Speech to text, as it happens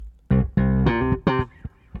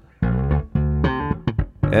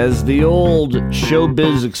As the old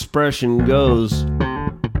showbiz expression goes,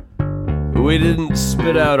 we didn't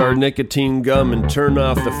spit out our nicotine gum and turn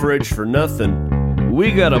off the fridge for nothing.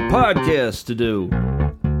 We got a podcast to do.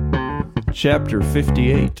 Chapter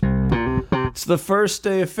 58. It's the first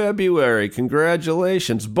day of February.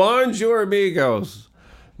 Congratulations. Bonjour, amigos.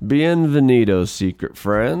 Bienvenido, secret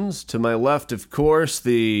friends. To my left, of course,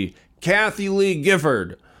 the Kathy Lee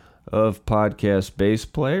Gifford of podcast bass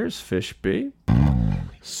players, Fishby.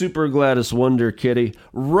 Super Gladys Wonder Kitty,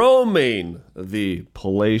 roaming the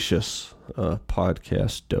Palacious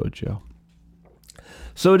podcast dojo.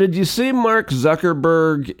 So did you see Mark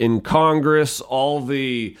Zuckerberg in Congress?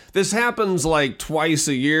 This happens like twice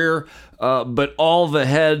a year, but all the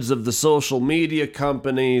heads of the social media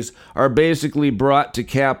companies are basically brought to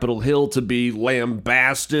Capitol Hill to be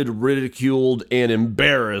lambasted, ridiculed, and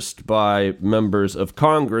embarrassed by members of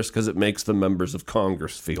Congress because it makes the members of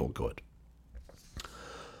Congress feel good.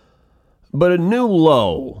 But a new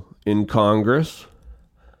low in Congress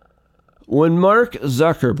when Mark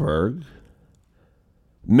Zuckerberg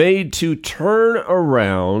made to turn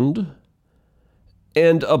around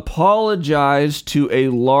and apologize to a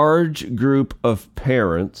large group of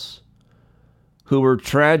parents who were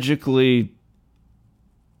tragically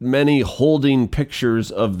many holding pictures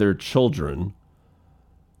of their children,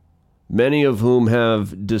 many of whom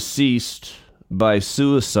have deceased by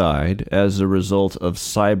suicide as a result of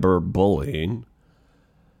cyberbullying.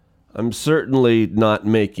 I'm certainly not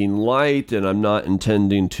making light, and I'm not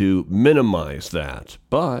intending to minimize that.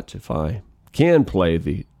 But if I can play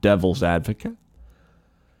the devil's advocate,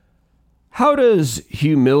 how does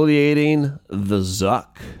humiliating the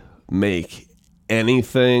Zuck make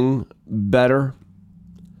anything better?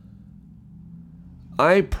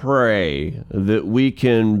 I pray that we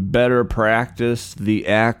can better practice the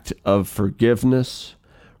act of forgiveness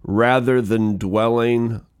rather than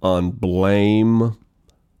dwelling on blame.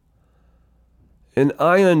 And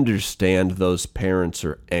I understand those parents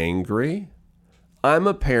are angry. I'm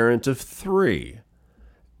a parent of 3.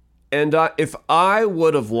 And if I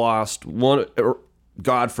would have lost one, or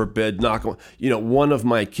God forbid, one of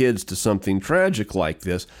my kids to something tragic like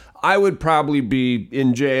this, I would probably be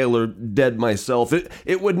in jail or dead myself.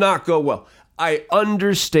 It would not go well. I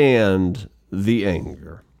understand the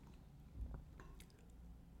anger.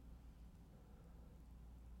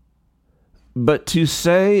 But to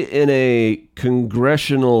say in a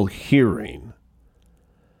congressional hearing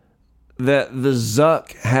that the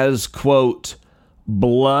Zuck has, quote,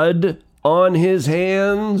 blood on his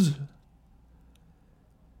hands,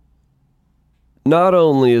 not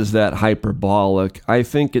only is that hyperbolic, I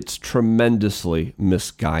think it's tremendously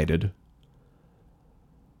misguided.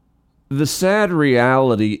 The sad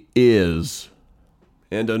reality is,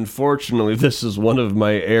 and unfortunately this is one of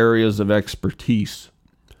my areas of expertise,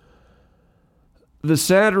 the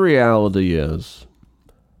sad reality is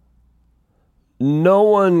no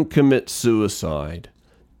one commits suicide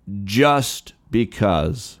just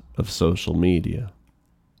because of social media.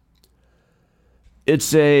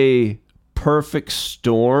 It's a perfect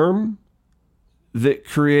storm that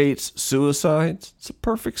creates suicides. It's a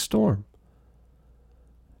perfect storm.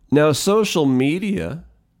 Now, social media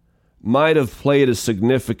might have played a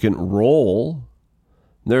significant role.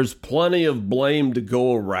 There's plenty of blame to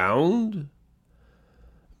go around,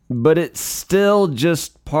 but it's still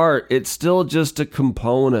just a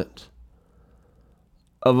component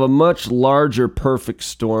of a much larger perfect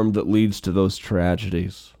storm that leads to those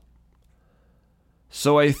tragedies.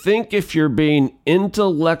 So I think if you're being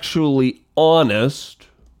intellectually honest,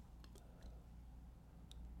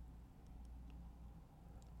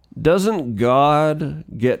 doesn't God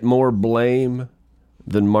get more blame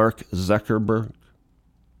than Mark Zuckerberg?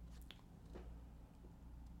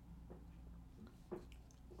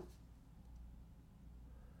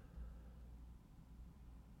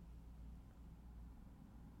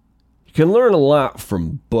 You can learn a lot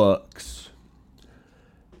from books.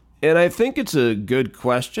 And I think it's a good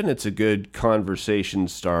question. It's a good conversation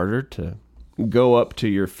starter to go up to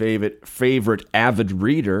your favorite avid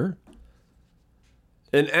reader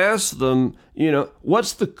and ask them,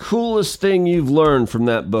 what's the coolest thing you've learned from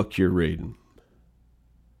that book you're reading?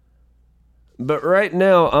 But right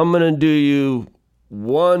now, I'm going to do you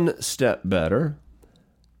one step better.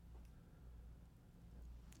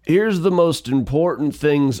 Here's the most important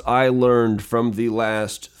things I learned from the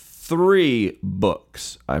last 3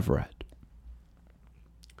 books I've read.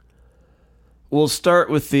 We'll start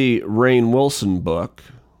with the Rainn Wilson book.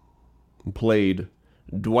 Played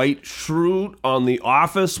Dwight Schrute on The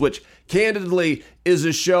Office, which candidly is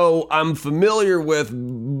a show I'm familiar with,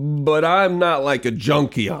 but I'm not like a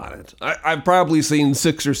junkie on it. I've probably seen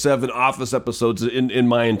 6 or 7 Office episodes in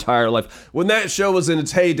my entire life. When that show was in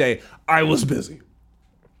its heyday, I was busy.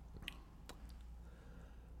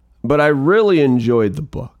 But I really enjoyed the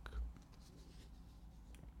book.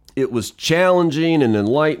 It was challenging and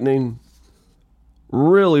enlightening.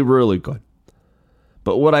 Really, really good.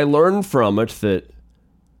 But what I learned from it, that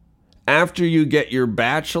after you get your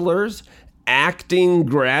bachelor's, acting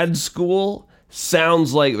grad school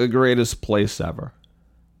sounds like the greatest place ever.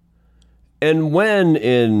 And when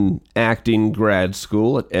in acting grad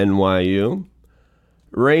school at NYU,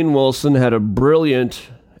 Rainn Wilson had a brilliant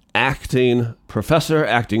acting professor,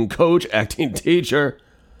 acting coach, acting teacher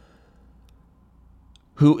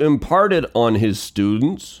who imparted on his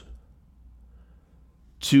students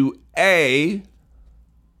to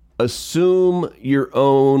assume your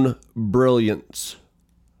own brilliance.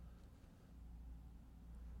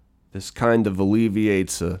 This kind of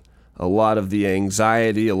alleviates a lot of the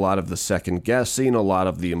anxiety, a lot of the second guessing, a lot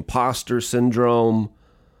of the imposter syndrome.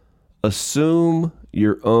 Assume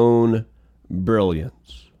your own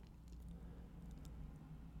brilliance.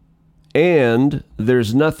 And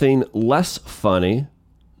there's nothing less funny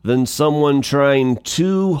than someone trying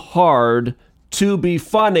too hard to be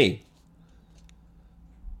funny.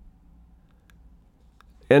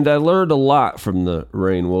 And I learned a lot from the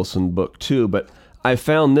Rainn Wilson book too, but I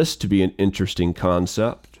found this to be an interesting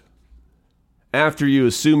concept. After you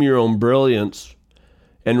assume your own brilliance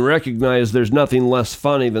and recognize there's nothing less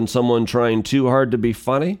funny than someone trying too hard to be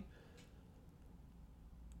funny,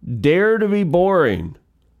 dare to be boring.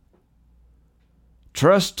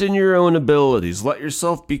 Trust in your own abilities. Let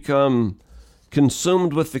yourself become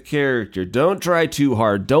consumed with the character. Don't try too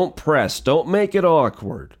hard. Don't press. Don't make it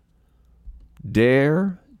awkward.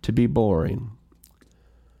 Dare to be boring.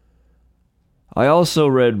 I also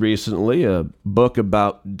read recently a book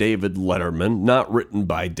about David Letterman, not written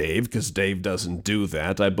by Dave, because Dave doesn't do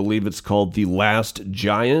that. I believe it's called The Last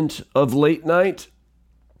Giant of Late Night.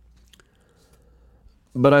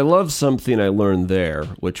 But I love something I learned there,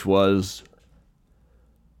 which was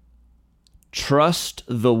trust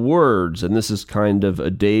the words, and this is kind of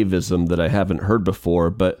a Daveism that I haven't heard before,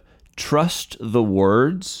 but trust the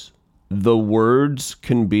words. The words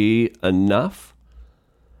can be enough.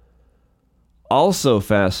 Also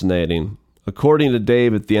fascinating, according to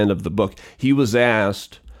Dave at the end of the book, he was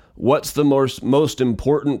asked, what's the most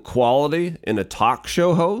important quality in a talk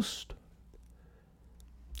show host?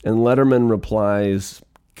 And Letterman replies,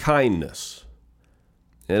 kindness.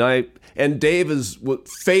 And Dave is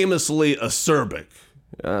famously acerbic.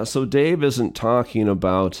 So Dave isn't talking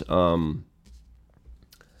about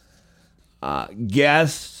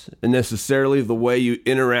guests and necessarily the way you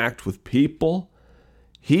interact with people.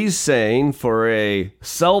 He's saying for a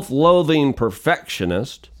self-loathing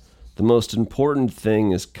perfectionist, the most important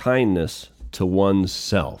thing is kindness to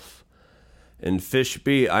oneself. And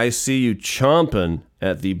Fishby, I see you chomping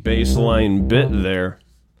at the baseline bit there.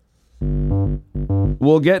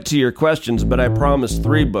 We'll get to your questions, but I promised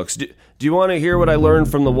 3 books. Do you want to hear what I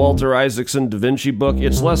learned from the Walter Isaacson Da Vinci book?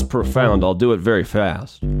 It's less profound. I'll do it very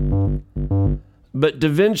fast. But Da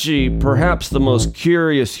Vinci, perhaps the most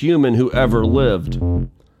curious human who ever lived.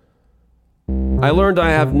 I learned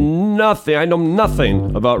I know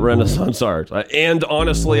nothing about Renaissance art. And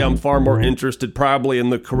honestly, I'm far more interested probably in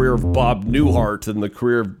the career of Bob Newhart than the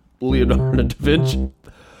career of Leonardo da Vinci.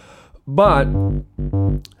 But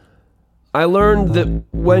I learned that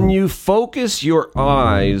when you focus your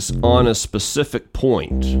eyes on a specific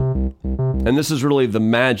point, and this is really the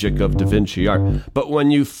magic of Da Vinci art, but when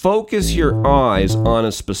you focus your eyes on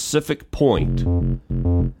a specific point,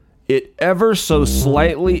 it ever so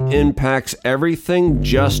slightly impacts everything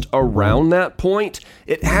just around that point.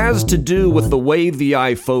 It has to do with the way the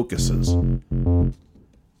eye focuses. And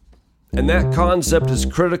that concept is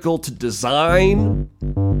critical to design.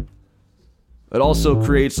 It also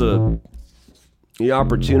creates the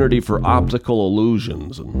opportunity for optical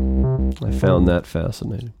illusions, and I found that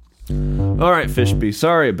fascinating. All right, Fishby,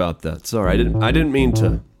 sorry about that. Sorry, I didn't mean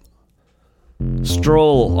to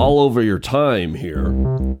stroll all over your time here.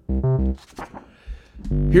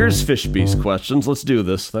 Here's Fishby's questions. Let's do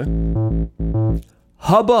this thing.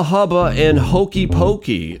 Hubba Hubba and Hokey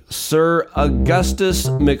Pokey, Sir Augustus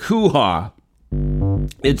McHoo-ha.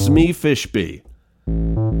 It's me, Fishby.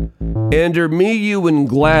 And are me, you, and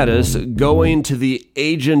Gladys going to the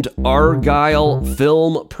Agent Argyle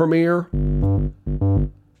film premiere?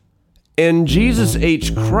 And Jesus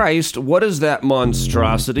H. Christ, what is that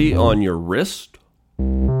monstrosity on your wrist?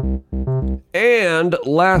 And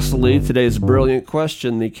lastly, today's brilliant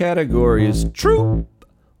question, the category is true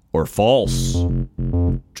or false?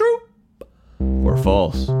 True or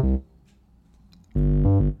false?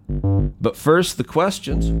 But first, the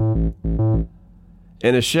questions.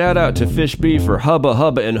 And a shout out to Fish B for Hubba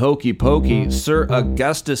Hubba and Hokey Pokey, Sir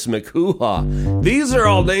Augustus McHoo-ha. These are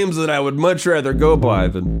all names that I would much rather go by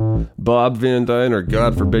than Bob Van Dyne or,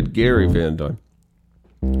 God forbid, Gary Van Dyne.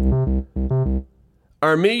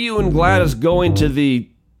 Are me, you, and Gladys going to the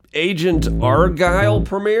Agent Argyle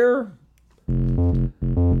premiere?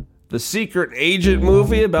 The secret agent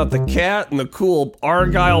movie about the cat and the cool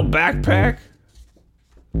Argyle backpack?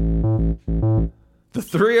 The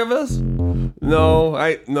three of us? No.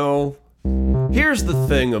 Here's the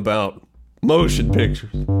thing about motion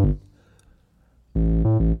pictures.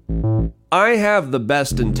 I have the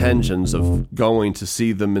best intentions of going to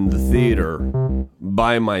see them in the theater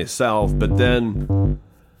by myself, but then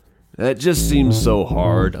that just seems so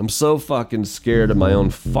hard. I'm so fucking scared of my own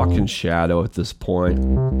fucking shadow at this point.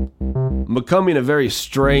 I'm becoming a very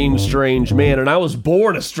strange man, and I was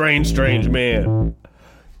born a strange man.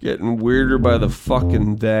 Getting weirder by the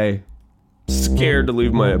fucking day. Scared to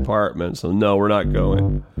leave my apartment, so no, we're not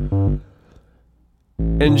going.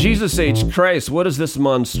 And Jesus H. Christ, what is this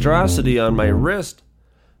monstrosity on my wrist?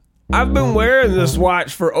 I've been wearing this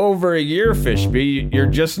watch for over a year, Fishby. You're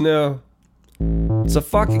just now... It's a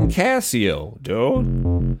fucking Casio,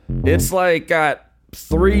 dude. It's like got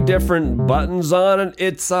 3 different buttons on it.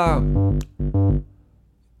 It's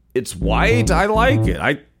white. I like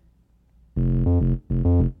it.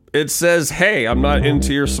 It says, hey, I'm not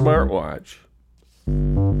into your smartwatch.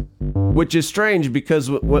 Which is strange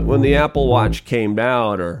because when the Apple Watch came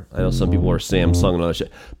out, or I know some people are Samsung and other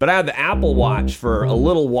shit, but I had the Apple Watch for a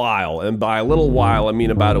little while, and by a little while, I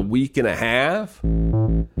mean about a week and a half.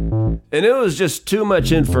 And it was just too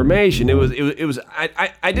much information. It was.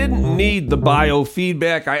 I didn't need the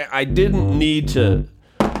biofeedback. I didn't need to.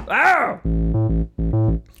 Ah!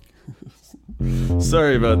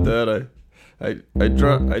 Sorry about that. I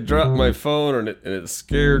dropped my phone and it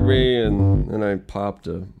scared me, and I popped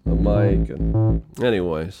a mic, and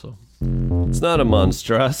anyway, so it's not a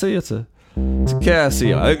monstrosity, it's a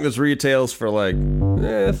Casio. I think this retails for like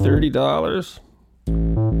 $30,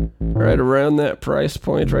 right around that price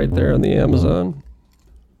point right there on the Amazon.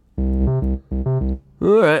 All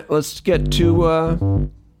right, let's get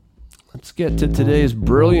to today's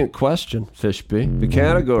brilliant question, Fishby. The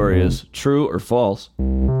category is true or false.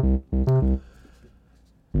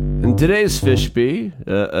 And today's Fishby,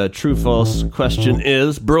 a true-false question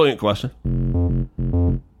is, brilliant question.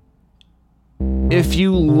 If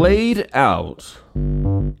you laid out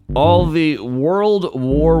all the World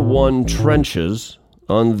War I trenches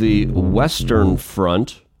on the Western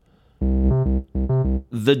Front,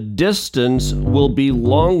 the distance will be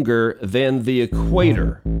longer than the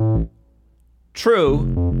equator.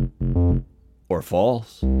 True or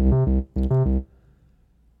false?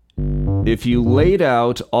 If you laid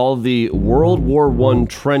out all the World War I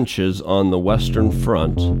trenches on the Western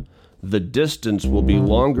Front, the distance will be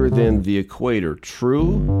longer than the equator.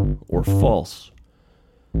 True or false?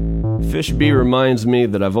 Fishby reminds me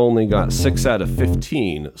that I've only got 6 out of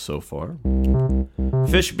 15 so far.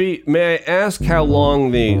 Fishby, may I ask how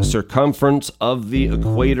long the circumference of the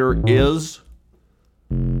equator is?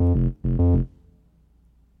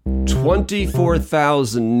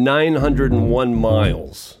 24,901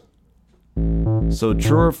 miles. So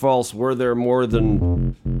true or false, were there more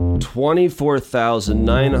than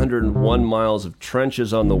 24,901 miles of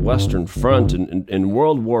trenches on the Western Front in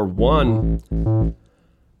World War I?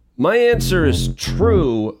 My answer is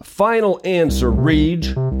true. Final answer,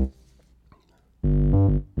 Reg.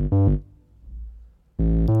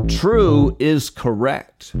 True is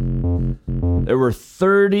correct. There were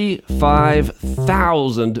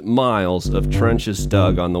 35,000 miles of trenches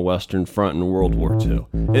dug on the Western Front in World War II.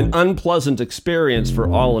 An unpleasant experience for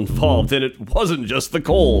all involved, and it wasn't just the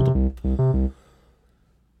cold.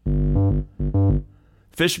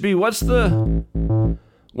 Fishby, what's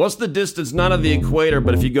the distance, not of the equator,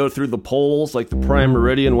 but if you go through the poles, like the prime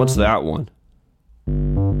meridian, what's that one?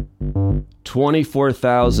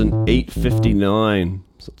 24,859.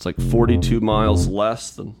 So it's like 42 miles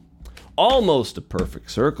less than... Almost a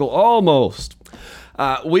perfect circle, almost.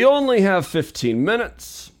 We only have 15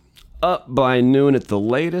 minutes, up by noon at the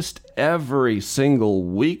latest, every single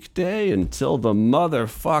weekday until the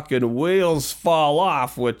motherfucking wheels fall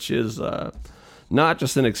off, which is not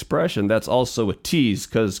just an expression, that's also a tease,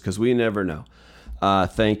 because we never know.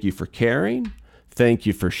 Thank you for caring. Thank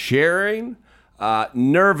you for sharing.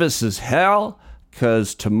 Nervous as hell,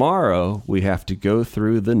 because tomorrow we have to go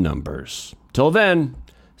through the numbers. Till then...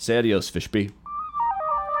 Say adios, Fishby.